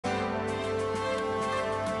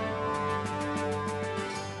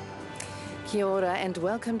Kia ora and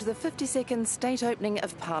welcome to the 52nd State Opening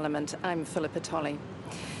of Parliament. I'm Philippa Tolley.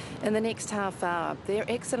 In the next half hour, Their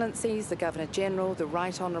Excellencies, the Governor-General, the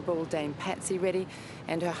Right Honourable Dame Patsy Reddy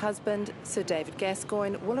and her husband, Sir David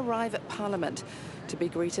Gascoigne, will arrive at Parliament to be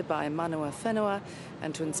greeted by Manua Whenua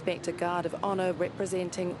and to inspect a guard of honour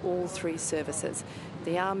representing all three services,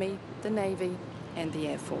 the Army, the Navy and the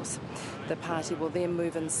Air Force. The party will then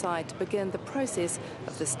move inside to begin the process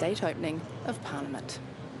of the State Opening of Parliament.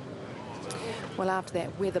 Well, after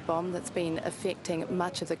that weather bomb that's been affecting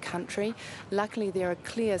much of the country, luckily there are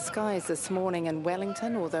clear skies this morning in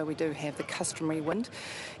Wellington, although we do have the customary wind,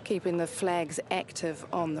 keeping the flags active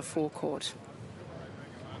on the forecourt.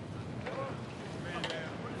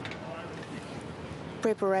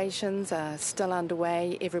 Preparations are still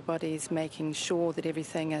underway. Everybody's making sure that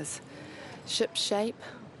everything is ship-shape.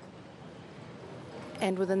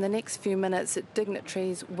 And within the next few minutes,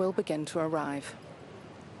 dignitaries will begin to arrive.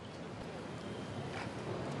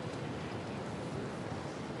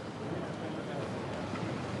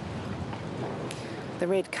 The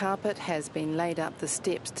red carpet has been laid up the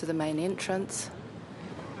steps to the main entrance.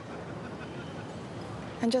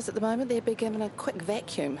 And just at the moment, they're being given a quick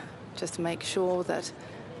vacuum just to make sure that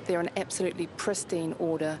they're in absolutely pristine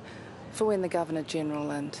order for when the Governor-General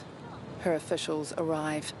and her officials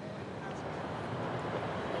arrive.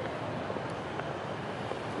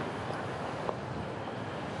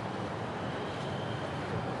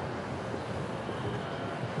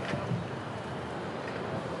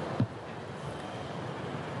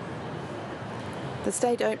 The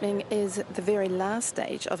state opening is the very last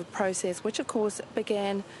stage of a process which, of course,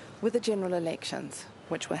 began with the general elections,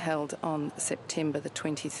 which were held on September the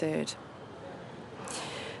 23rd.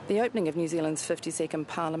 The opening of New Zealand's 52nd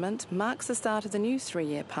Parliament marks the start of the new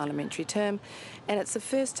three-year parliamentary term, and it's the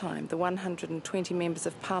first time the 120 members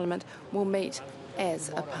of Parliament will meet as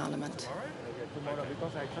a Parliament. Tomorrow,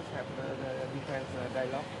 because I just have the defence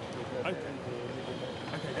dialogue with the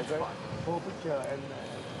okay, that's fine. Full picture and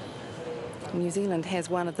New Zealand has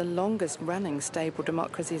one of the longest-running stable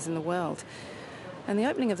democracies in the world. And the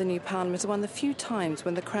opening of the new Parliament is one of the few times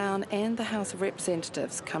when the Crown and the House of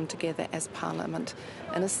Representatives come together as Parliament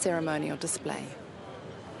in a ceremonial display.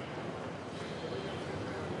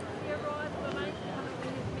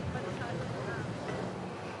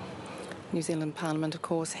 New Zealand Parliament, of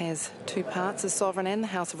course, has two parts, the Sovereign and the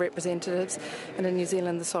House of Representatives, and in New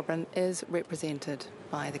Zealand the Sovereign is represented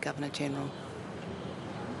by the Governor-General.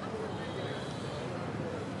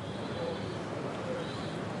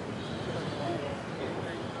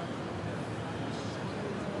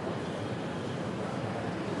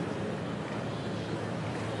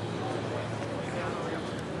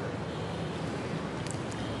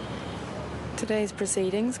 Today's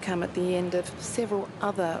proceedings come at the end of several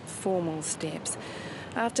other formal steps.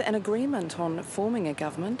 After an agreement on forming a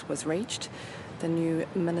government was reached, the new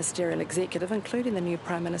ministerial executive, including the new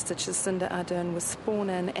Prime Minister Jacinda Ardern, was sworn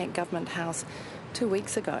in at Government House 2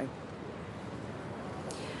 weeks ago.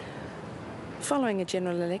 Following a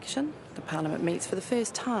general election, the Parliament meets for the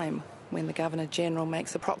first time when the Governor-General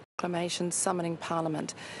makes a proclamation summoning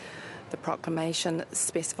Parliament. The proclamation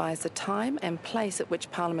specifies the time and place at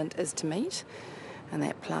which Parliament is to meet, and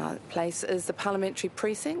that place is the parliamentary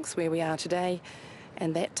precincts where we are today,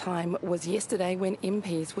 and that time was yesterday when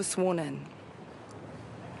MPs were sworn in.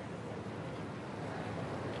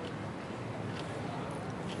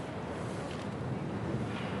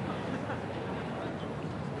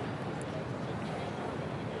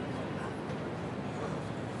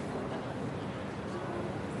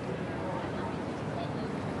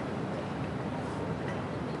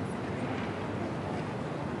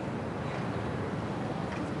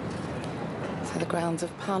 The grounds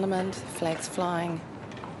of Parliament, flags flying.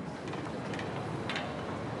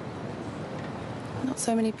 Not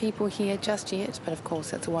so many people here just yet, but of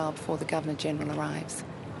course it's a while before the Governor-General arrives.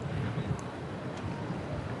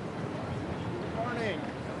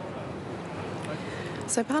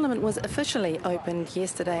 So Parliament was officially opened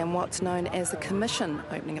yesterday in what's known as the Commission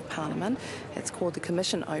opening of Parliament. It's called the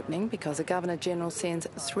Commission opening because the Governor-General sends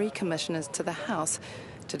 3 commissioners to the House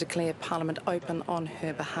to declare Parliament open on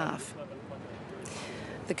her behalf.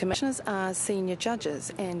 The commissioners are senior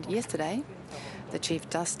judges, and yesterday the Chief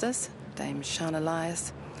Justice, Dame Shana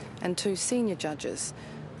Elias, and 2 senior judges,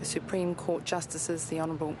 the Supreme Court Justices, the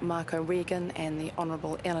Honourable Marco Regan and the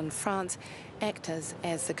Honourable Ellen France, act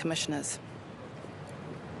as the commissioners.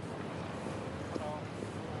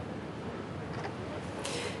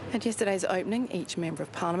 At yesterday's opening, each Member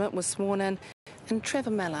of Parliament was sworn in, and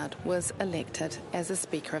Trevor Mallard was elected as the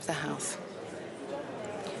Speaker of the House.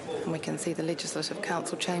 And we can see the Legislative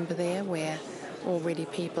Council chamber there, where Already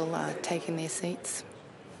people are taking their seats.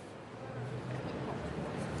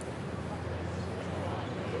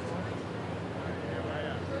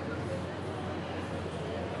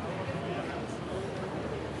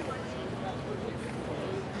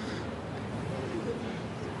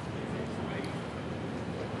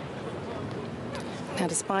 Now,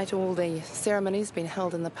 despite all the ceremonies being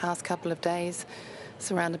held in the past couple of days,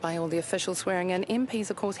 surrounded by all the official swearing in, MPs,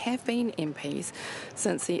 of course, have been MPs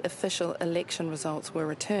since the official election results were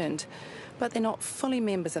returned. But they're not fully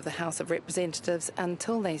members of the House of Representatives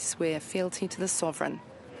until they swear fealty to the sovereign.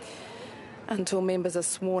 Until members are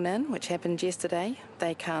sworn in, which happened yesterday,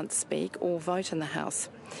 they can't speak or vote in the House.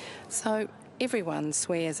 So everyone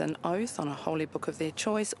swears an oath on a holy book of their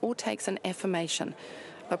choice or takes an affirmation,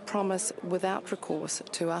 a promise without recourse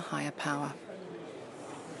to a higher power.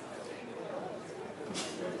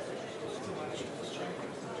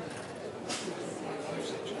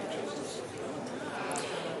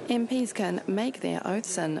 MPs can make their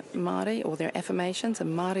oaths in Māori or their affirmations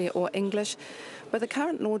in Māori or English, but the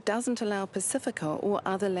current law doesn't allow Pasifika or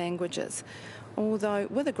other languages. Although,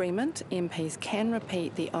 with agreement, MPs can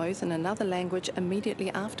repeat the oath in another language immediately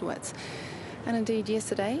afterwards. And indeed,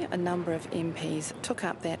 yesterday, a number of MPs took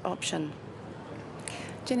up that option.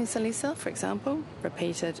 Jenny Salisa, for example,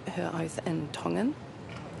 repeated her oath in Tongan.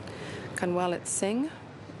 Kanwalit Singh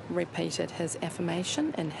repeated his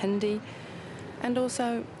affirmation in Hindi. And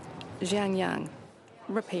also, Zhang Yang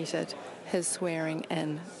repeated his swearing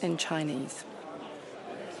in Chinese.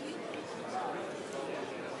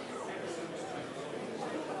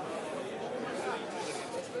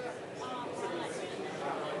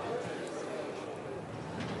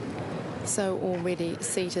 So already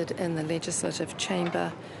seated in the Legislative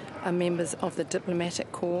Chamber are members of the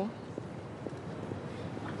Diplomatic Corps,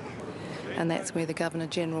 and that's where the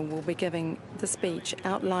Governor-General will be giving the speech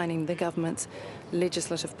outlining the government's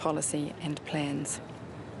legislative policy and plans.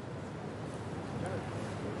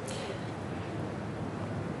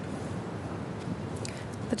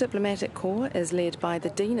 The Diplomatic Corps is led by the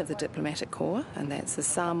Dean of the Diplomatic Corps, and that's the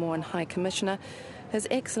Samoan High Commissioner, His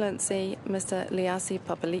Excellency Mr. Liasi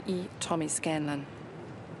Papali'i Tommy Scanlon.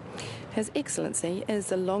 His Excellency is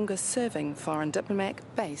the longest-serving foreign diplomat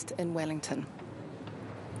based in Wellington.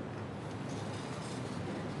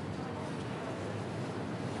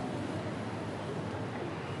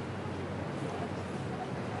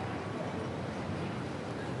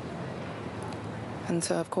 And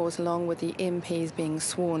so, of course, along with the MPs being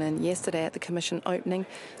sworn in yesterday at the Commission opening,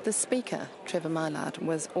 the Speaker, Trevor Mallard,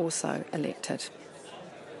 was also elected.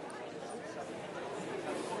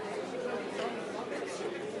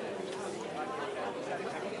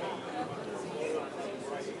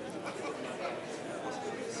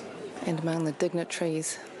 And among the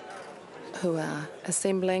dignitaries who are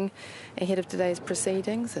assembling ahead of today's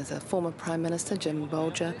proceedings is a former Prime Minister, Jim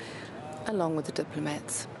Bolger, along with the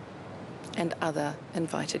diplomats and other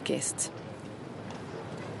invited guests.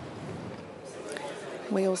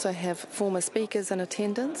 We also have former speakers in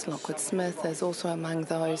attendance. Lockwood Smith is also among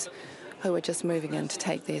those who are just moving in to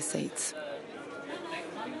take their seats.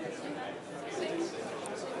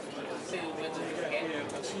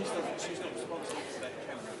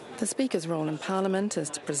 The Speaker's role in Parliament is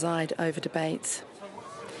to preside over debates,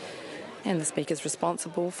 and the Speaker is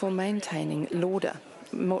responsible for maintaining order.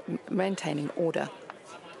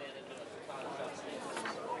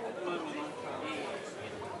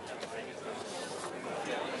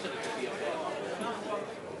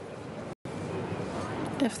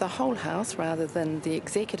 If the whole House, rather than the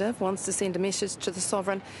Executive, wants to send a message to the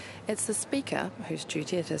Sovereign, it's the Speaker whose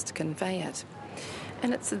duty it is to convey it.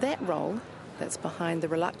 And it's that role that's behind the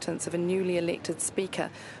reluctance of a newly elected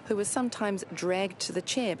Speaker who was sometimes dragged to the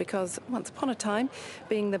chair because, once upon a time,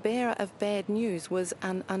 being the bearer of bad news was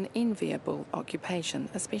an unenviable occupation,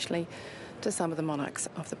 especially to some of the monarchs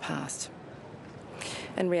of the past.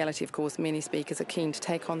 In reality, of course, many Speakers are keen to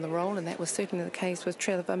take on the role, and that was certainly the case with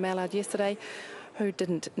Trevor Mallard yesterday, who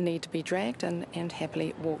didn't need to be dragged and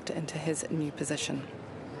happily walked into his new position.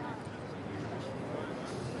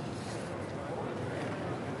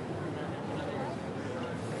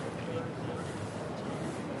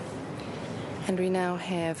 And we now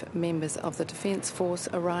have members of the Defence Force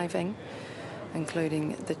arriving,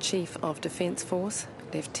 including the Chief of Defence Force,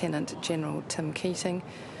 Lieutenant General Tim Keating,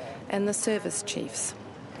 and the service chiefs.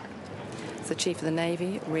 It's the Chief of the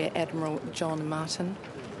Navy, Rear Admiral John Martin,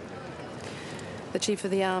 the Chief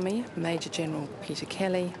of the Army, Major General Peter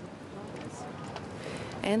Kelly,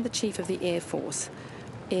 and the Chief of the Air Force,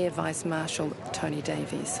 Air Vice Marshal Tony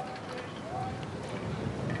Davies.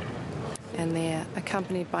 And they're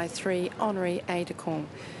accompanied by 3 honorary aides-de-camp,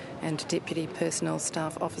 and Deputy Personnel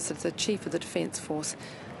Staff Officer to the Chief of the Defence Force,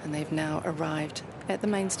 and they've now arrived at the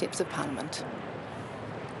main steps of Parliament.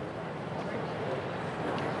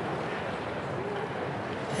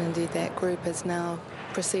 Indeed, that group is now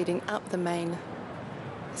proceeding up the main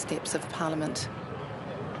steps of Parliament.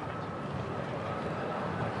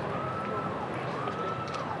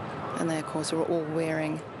 And they, of course, are all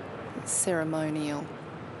wearing ceremonial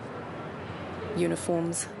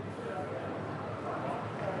uniforms.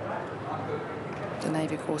 The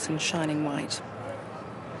Navy, of course, in shining white.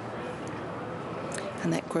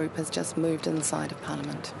 And that group has just moved inside of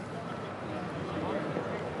Parliament.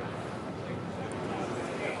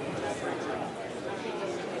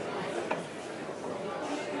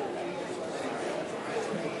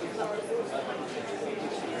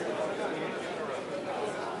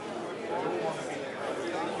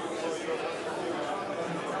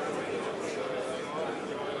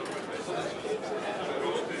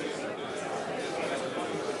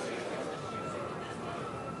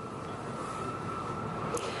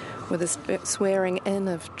 With the swearing in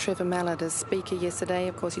of Trevor Mallard as Speaker yesterday,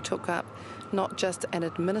 of course, he took up not just an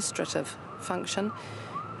administrative function,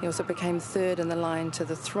 he also became third in the line to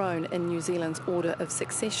the throne in New Zealand's order of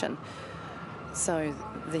succession. So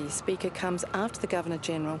the Speaker comes after the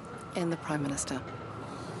Governor-General and the Prime Minister.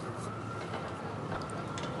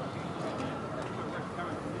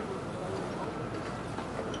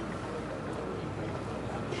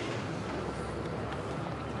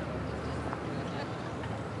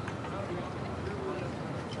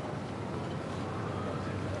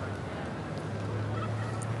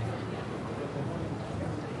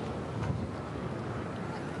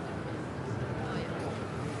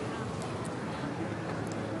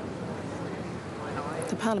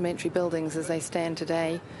 The parliamentary buildings as they stand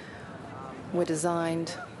today were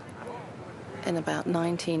designed in about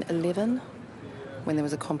 1911 when there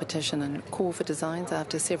was a competition and call for designs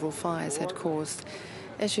after several fires had caused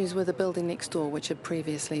issues with the building next door, which had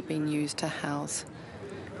previously been used to house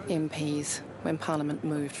MPs when Parliament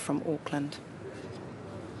moved from Auckland.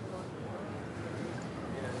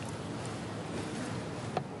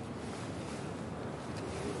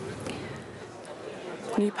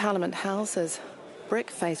 New Parliament House is brick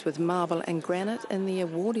faced with marble and granite in the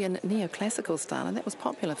Edwardian neoclassical style, and that was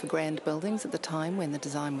popular for grand buildings at the time when the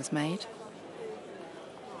design was made.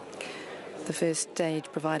 The first stage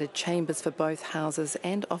provided chambers for both houses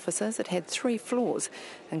and offices. It had 3 floors,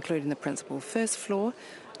 including the principal first floor,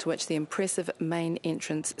 to which the impressive main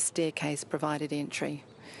entrance staircase provided entry.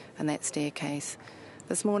 And that staircase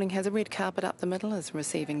this morning has a red carpet up the middle, is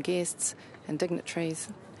receiving guests and dignitaries.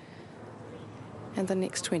 And the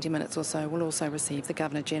next 20 minutes or so will also receive the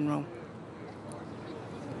Governor-General.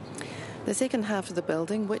 The second half of the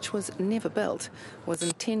building, which was never built, was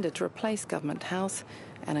intended to replace Government House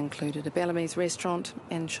and included a Bellamy's restaurant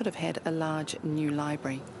and should have had a large new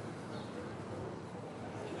library.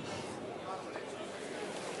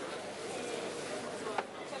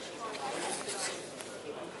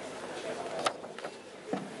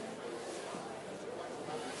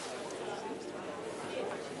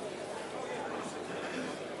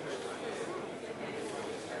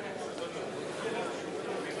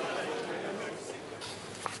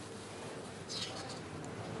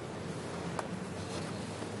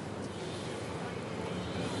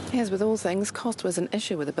 As with all things, cost was an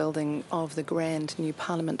issue with the building of the grand new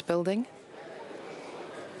Parliament building.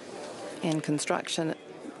 And construction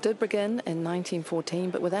did begin in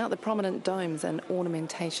 1914, but without the prominent domes and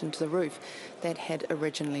ornamentation to the roof that had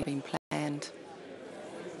originally been planned.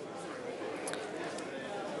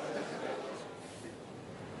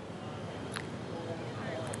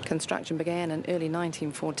 Construction began in early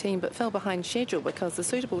 1914 but fell behind schedule because the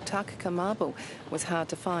suitable Takaka marble was hard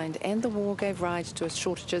to find, and the war gave rise to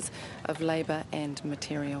shortages of labour and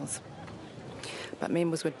materials. But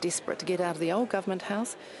members were desperate to get out of the old Government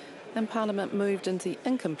House, and Parliament moved into the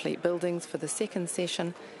incomplete buildings for the second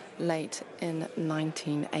session late in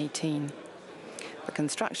 1918. The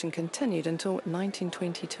construction continued until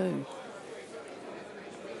 1922.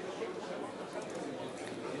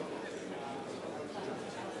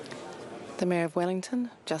 The Mayor of Wellington,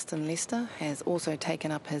 Justin Lester, has also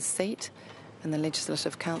taken up his seat in the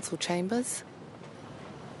Legislative Council chambers.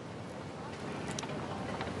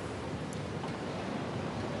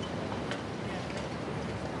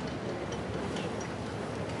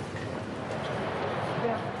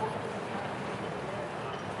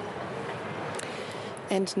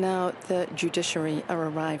 And now the judiciary are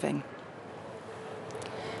arriving.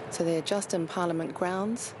 So they're just in Parliament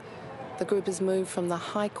grounds. The group has moved from the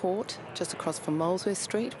High Court just across from Molesworth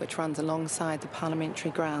Street, which runs alongside the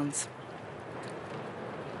parliamentary grounds.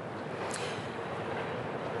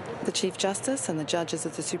 The Chief Justice and the judges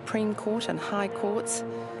of the Supreme Court and High Courts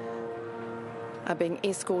are being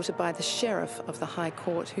escorted by the Sheriff of the High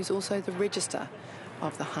Court, who's also the Register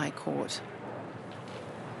of the High Court.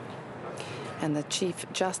 And the Chief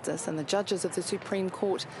Justice and the judges of the Supreme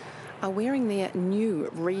Court are wearing their new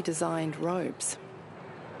redesigned robes.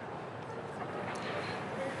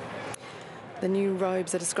 The new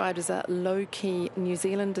robes are described as a low-key New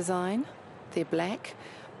Zealand design. They're black,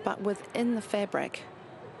 but within the fabric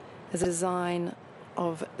is a design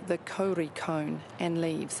of the kauri cone and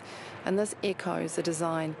leaves. And this echoes the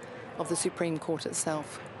design of the Supreme Court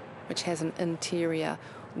itself, which has an interior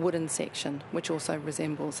wooden section, which also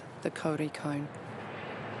resembles the kauri cone.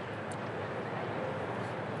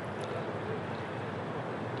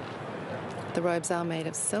 The robes are made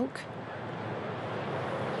of silk.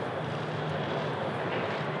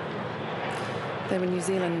 They were New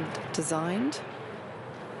Zealand designed.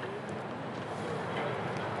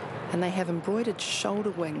 And they have embroidered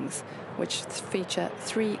shoulder wings, which feature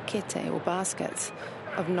 3 kete, or baskets,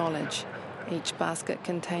 of knowledge. Each basket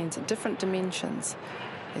contains different dimensions.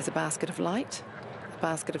 There's a basket of light, a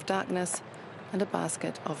basket of darkness, and a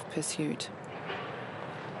basket of pursuit.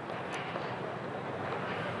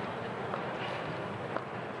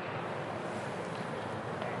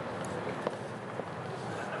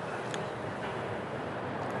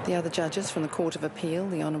 The other judges from the Court of Appeal,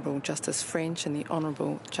 the Honourable Justice French and the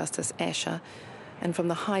Honourable Justice Asher, and from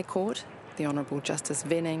the High Court, the Honourable Justice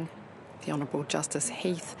Venning, the Honourable Justice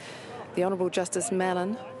Heath, the Honourable Justice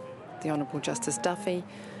Mallon, the Honourable Justice Duffy,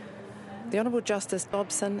 the Honourable Justice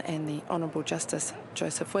Dobson and the Honourable Justice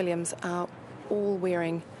Joseph Williams are all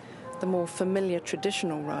wearing the more familiar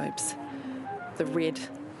traditional robes, the red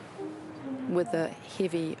with the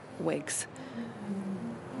heavy wigs.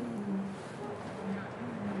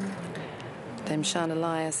 Dame Sian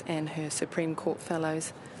Elias and her Supreme Court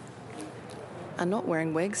fellows are not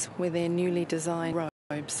wearing wigs with their newly designed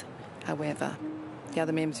robes. However, the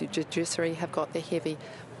other members of the judiciary have got the heavy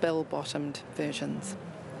bell-bottomed versions.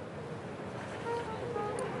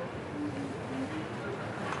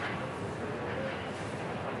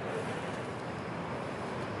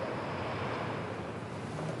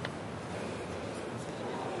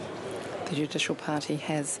 The Judicial Party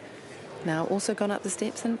has now also gone up the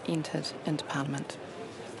steps and entered into Parliament.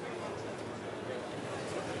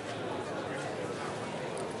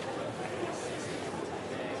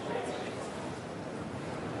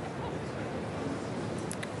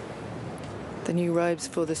 The new robes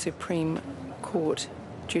for the Supreme Court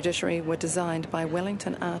judiciary were designed by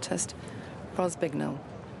Wellington artist Ros Bignell.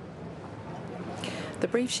 The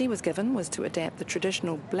brief she was given was to adapt the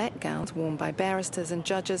traditional black gowns worn by barristers and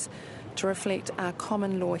judges to reflect our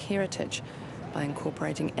common law heritage by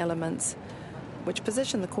incorporating elements which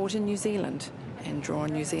position the court in New Zealand and draw on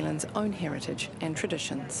New Zealand's own heritage and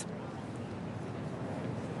traditions.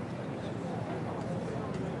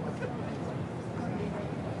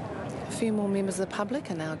 A few more members of the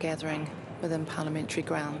public are now gathering within parliamentary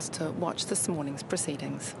grounds to watch this morning's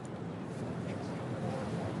proceedings.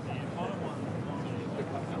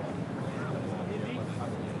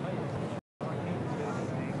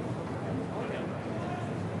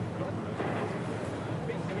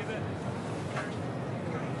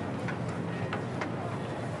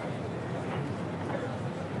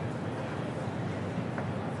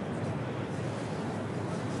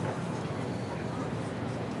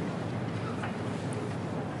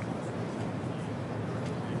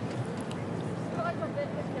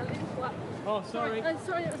 Oh, sorry.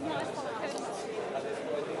 Sorry, it was my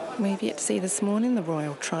fault. We've yet to see this morning the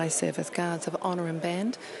Royal Tri-Service Guards of Honour and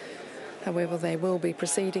Band. However, they will be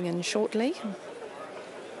proceeding in shortly.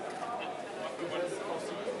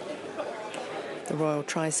 The Royal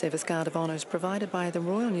Tri-Service Guard of Honour is provided by the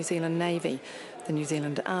Royal New Zealand Navy, the New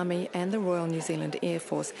Zealand Army and the Royal New Zealand Air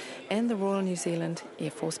Force and the Royal New Zealand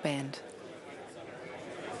Air Force Band.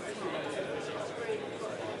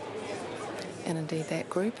 And indeed that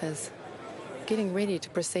group is getting ready to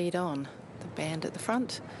proceed on. The band at the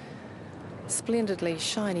front, splendidly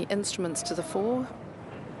shiny instruments to the fore,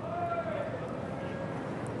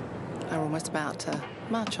 are almost about to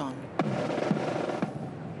march on.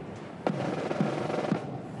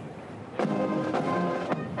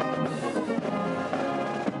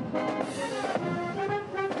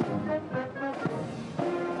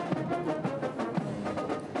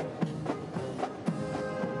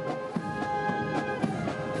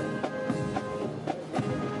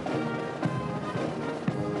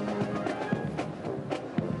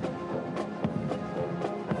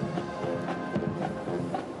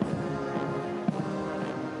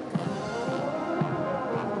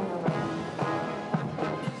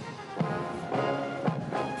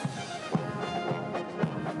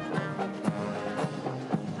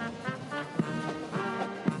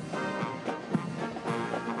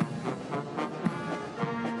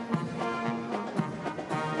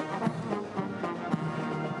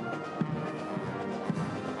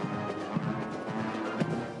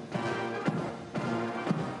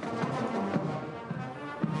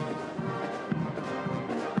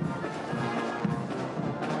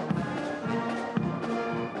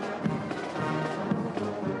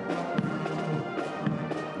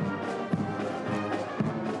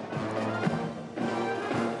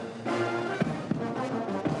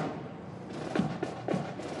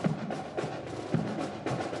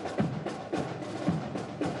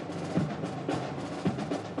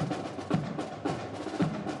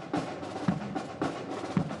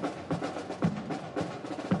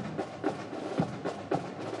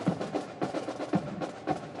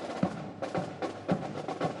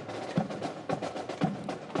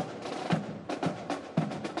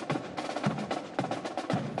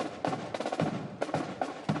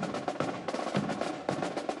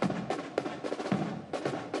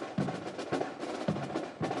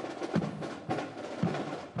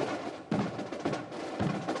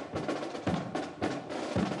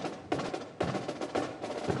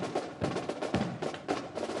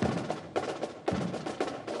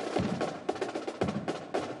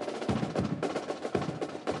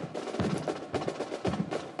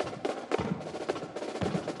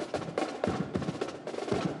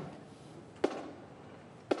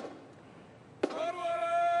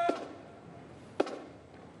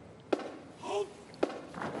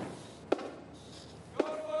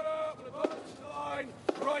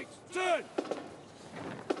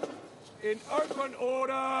 In open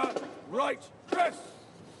order, right dress!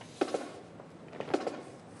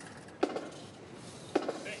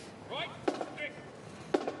 Right dress!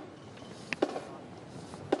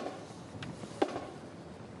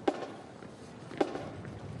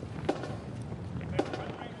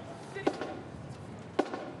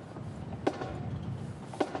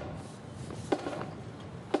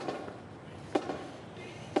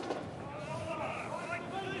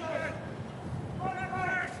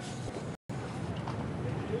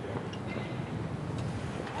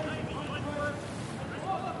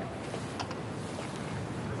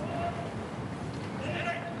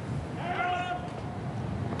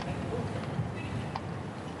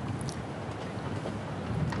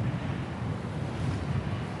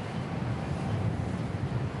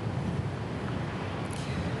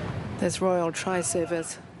 This Royal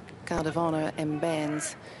Tri-Service Guard of Honour and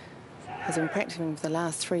bands has been practicing for the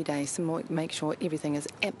last 3 days to make sure everything is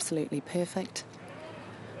absolutely perfect.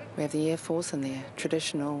 We have the Air Force in their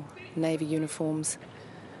traditional Navy uniforms,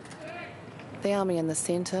 the Army in the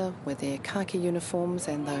centre with their khaki uniforms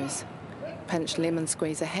and those pinched lemon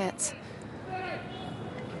squeezer hats,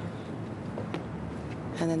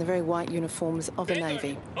 and then the very white uniforms of the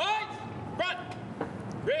Navy. Eyes, front,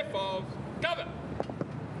 rear falls, cover.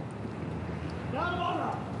 Guard of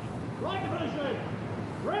Honour, right position,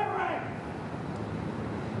 rear rank.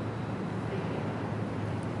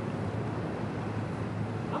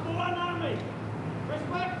 Number 1 Army,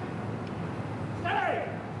 respect, steady,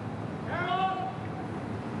 Carol.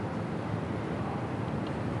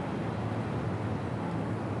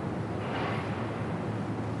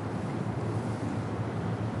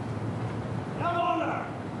 Guard of Honour,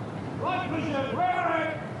 right position, rear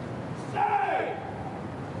rank, steady.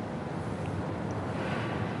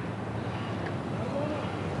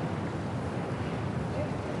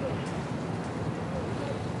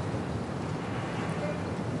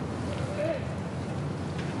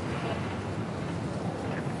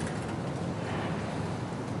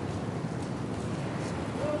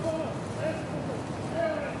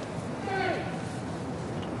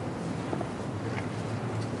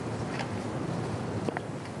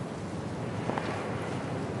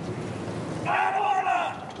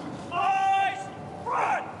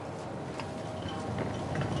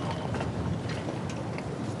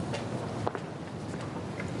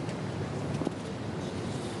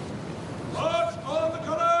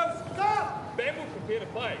 To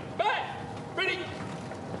play. Back! Ready!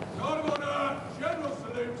 Guard of Honour, General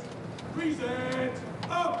Salute, present,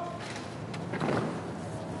 up!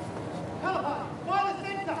 Hello, by the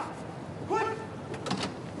centre. Put.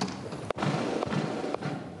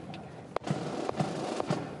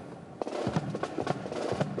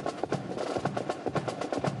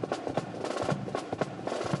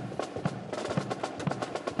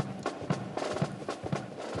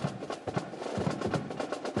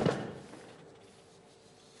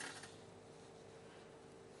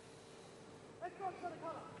 Let's go to the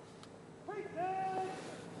colour. Present.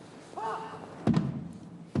 Up.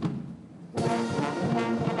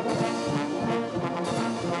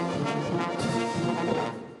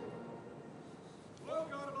 Well,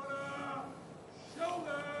 Guard of Honour,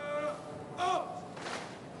 shoulder, up!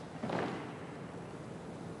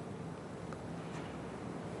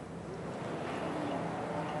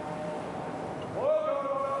 Well, Guard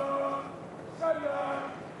of Honour, shoulder,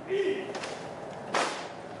 east!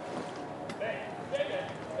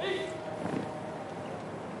 East!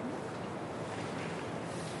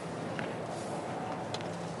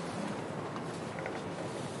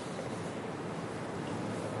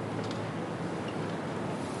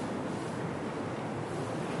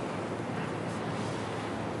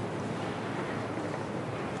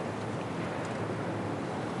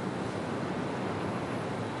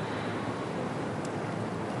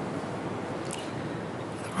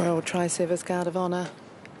 The Royal Tri-Service Guard of Honour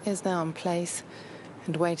is now in place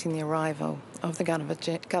and waiting the arrival of the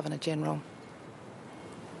Governor-General.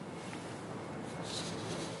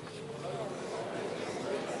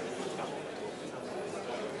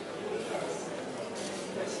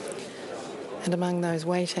 And among those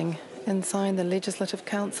waiting inside the Legislative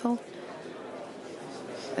Council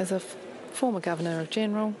is a former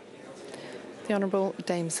Governor-General, the Honourable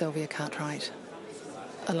Dame Sylvia Cartwright,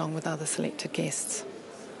 along with other selected guests.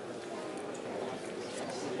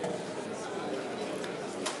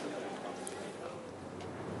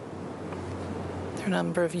 There are a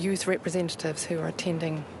number of youth representatives who are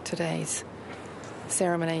attending today's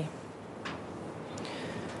ceremony.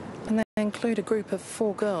 And they include a group of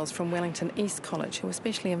 4 girls from Wellington East College who were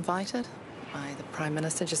specially invited by the Prime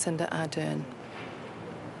Minister Jacinda Ardern.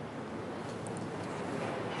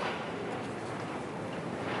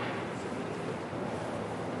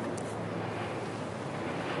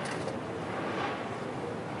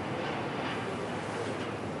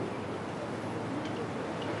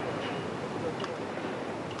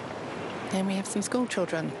 And we have some school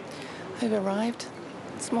children who've arrived,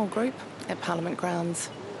 small group, at Parliament grounds,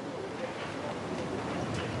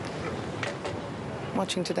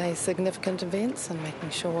 watching today's significant events and making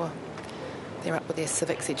sure they're up with their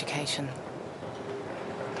civics education.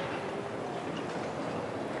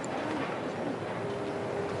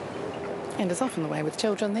 And as often the way with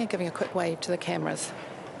children, they're giving a quick wave to the cameras,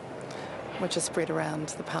 which are spread around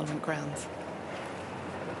the Parliament grounds.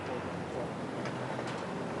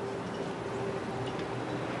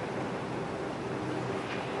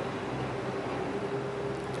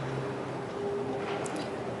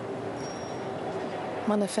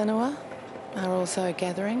 Mana whenua are also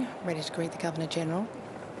gathering, ready to greet the Governor-General.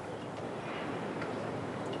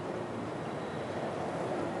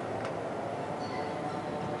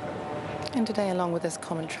 And today, along with this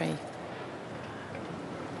commentary,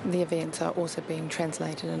 the events are also being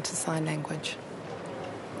translated into sign language.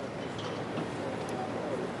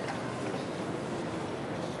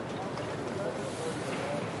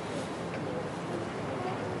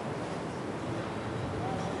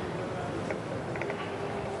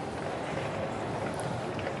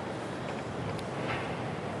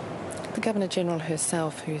 The Governor-General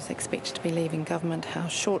herself, who's expected to be leaving Government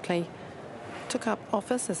House shortly, took up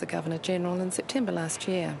office as the Governor-General in September last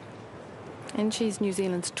year. And she's New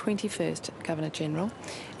Zealand's 21st Governor-General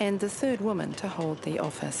and the third woman to hold the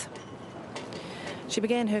office. She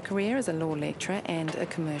began her career as a law lecturer and a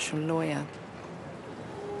commercial lawyer.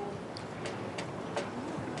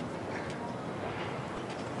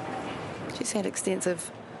 She's had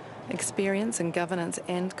extensive experience in governance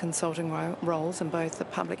and consulting roles in both the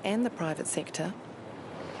public and the private sector.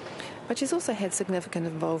 But she's also had significant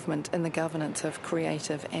involvement in the governance of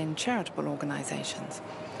creative and charitable organisations,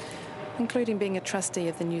 including being a trustee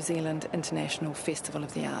of the New Zealand International Festival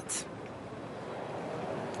of the Arts.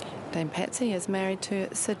 Dame Patsy is married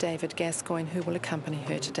to Sir David Gascoigne, who will accompany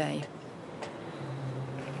her today.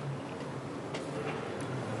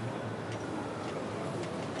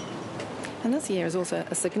 And this year is also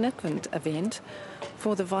a significant event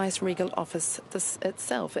for the Vice-Regal Office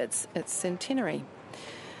itself, its centenary.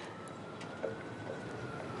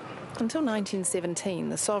 Until 1917,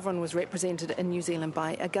 the sovereign was represented in New Zealand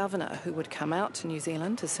by a governor who would come out to New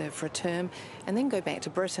Zealand to serve for a term and then go back to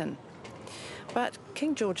Britain. But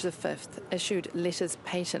King George V issued letters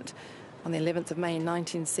patent on the 11th of May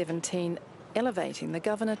 1917, elevating the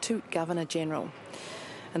governor to Governor-General.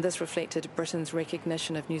 And this reflected Britain's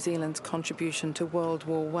recognition of New Zealand's contribution to World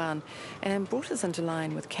War I and brought us into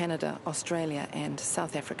line with Canada, Australia and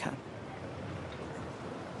South Africa.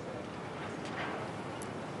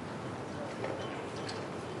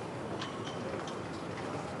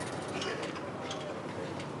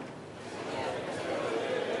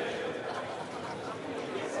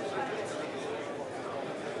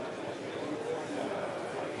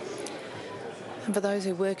 And for those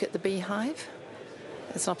who work at the Beehive,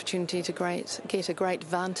 it's an opportunity to get a great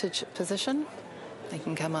vantage position. They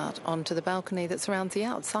can come out onto the balcony that surrounds the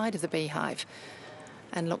outside of the Beehive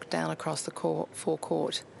and look down across the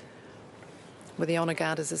forecourt where the Honour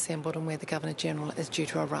Guard is assembled and where the Governor-General is due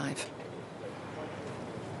to arrive.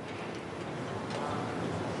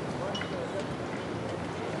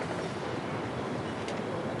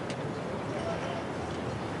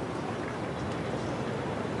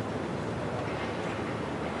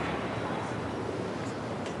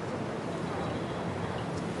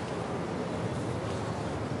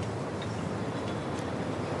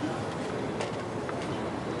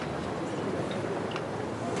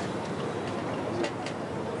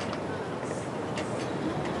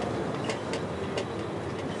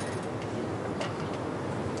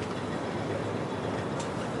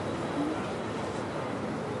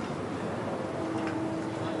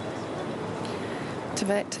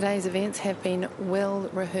 Today's events have been well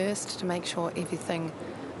rehearsed to make sure everything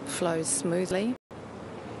flows smoothly.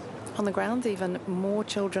 On the grounds, even more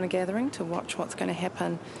children are gathering to watch what's going to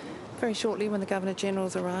happen very shortly when the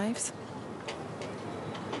Governor-General arrives.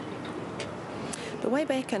 But way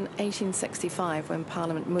back in 1865, when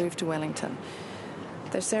Parliament moved to Wellington,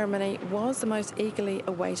 the ceremony was the most eagerly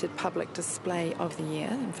awaited public display of the year.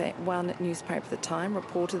 In fact, one newspaper at the time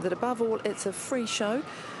reported that above all, it's a free show,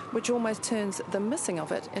 which almost turns the missing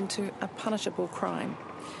of it into a punishable crime.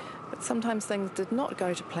 But sometimes things did not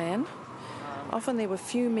go to plan. Often there were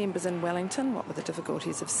few members in Wellington, what with the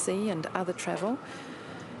difficulties of sea and other travel.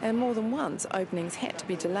 And more than once, openings had to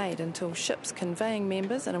be delayed until ships conveying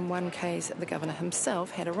members, and in one case, the Governor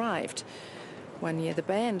himself had arrived. One year the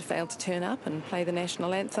band failed to turn up and play the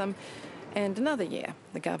national anthem, and another year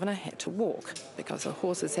the Governor had to walk because the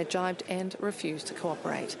horses had jibed and refused to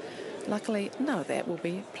cooperate. Luckily, none of that will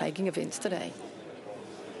be plaguing events today.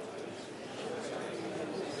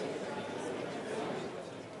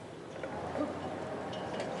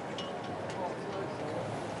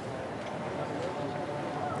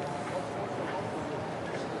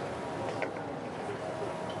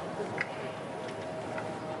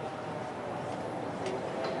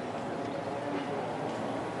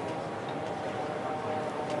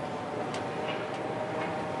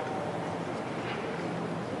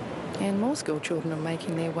 And more school children are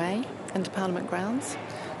making their way into Parliament grounds,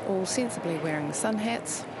 all sensibly wearing sun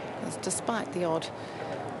hats, as despite the odd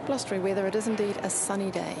blustery weather, it is indeed a sunny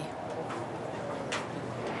day.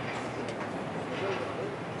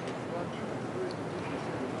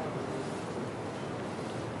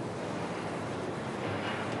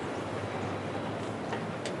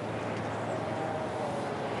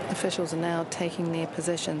 Officials are now taking their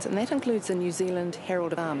positions, and that includes the New Zealand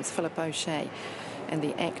Herald of Arms, Philip O'Shea, and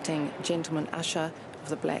the acting gentleman usher of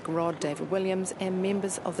the Black Rod, David Williams, and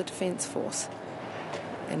members of the Defence Force.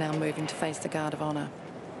 They're now moving to face the Guard of Honour.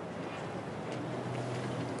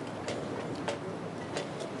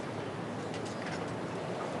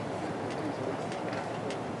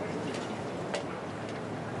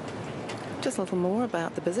 Just a little more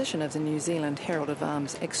about the position of the New Zealand Herald of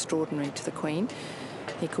Arms Extraordinary to the Queen.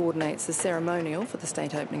 He coordinates the ceremonial for the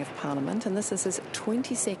state opening of Parliament, and this is his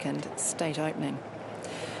 22nd state opening.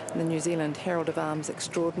 The New Zealand Herald of Arms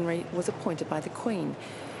Extraordinary was appointed by the Queen.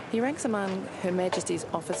 He ranks among Her Majesty's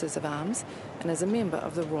Officers of Arms and is a member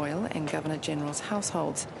of the Royal and Governor-General's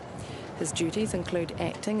households. His duties include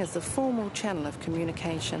acting as the formal channel of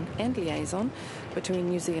communication and liaison between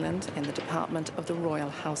New Zealand and the Department of the Royal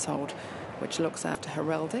Household, which looks after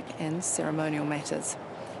heraldic and ceremonial matters,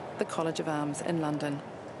 the College of Arms in London.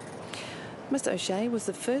 Mr O'Shea was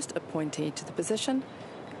the first appointee to the position,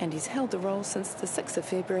 and he's held the role since the 6th of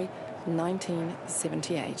February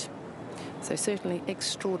 1978. So certainly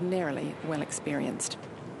extraordinarily well experienced.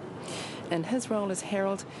 In his role as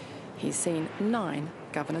Herald, he's seen 9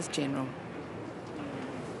 Governors-General.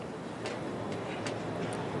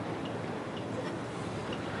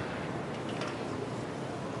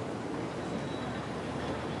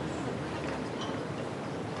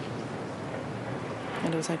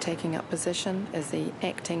 And also taking up position is the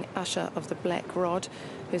acting usher of the Black Rod,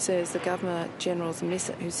 who serves as the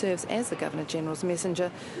Governor-General's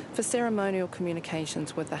messenger for ceremonial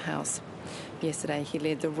communications with the House. Yesterday, he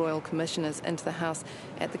led the Royal Commissioners into the House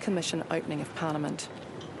at the Commission opening of Parliament.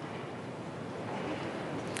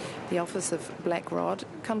 The office of Black Rod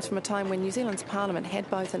comes from a time when New Zealand's Parliament had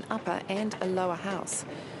both an upper and a lower house.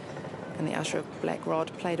 And the usher of Black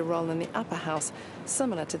Rod played a role in the upper house,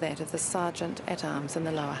 similar to that of the Sergeant at Arms in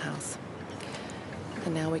the lower house.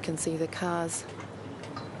 And now we can see the cars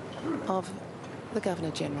of the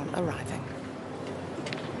Governor-General arriving.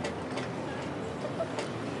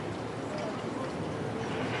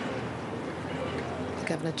 The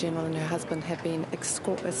Governor-General and her husband have been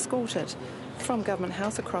escorted from Government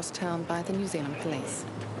House across town by the New Zealand Police.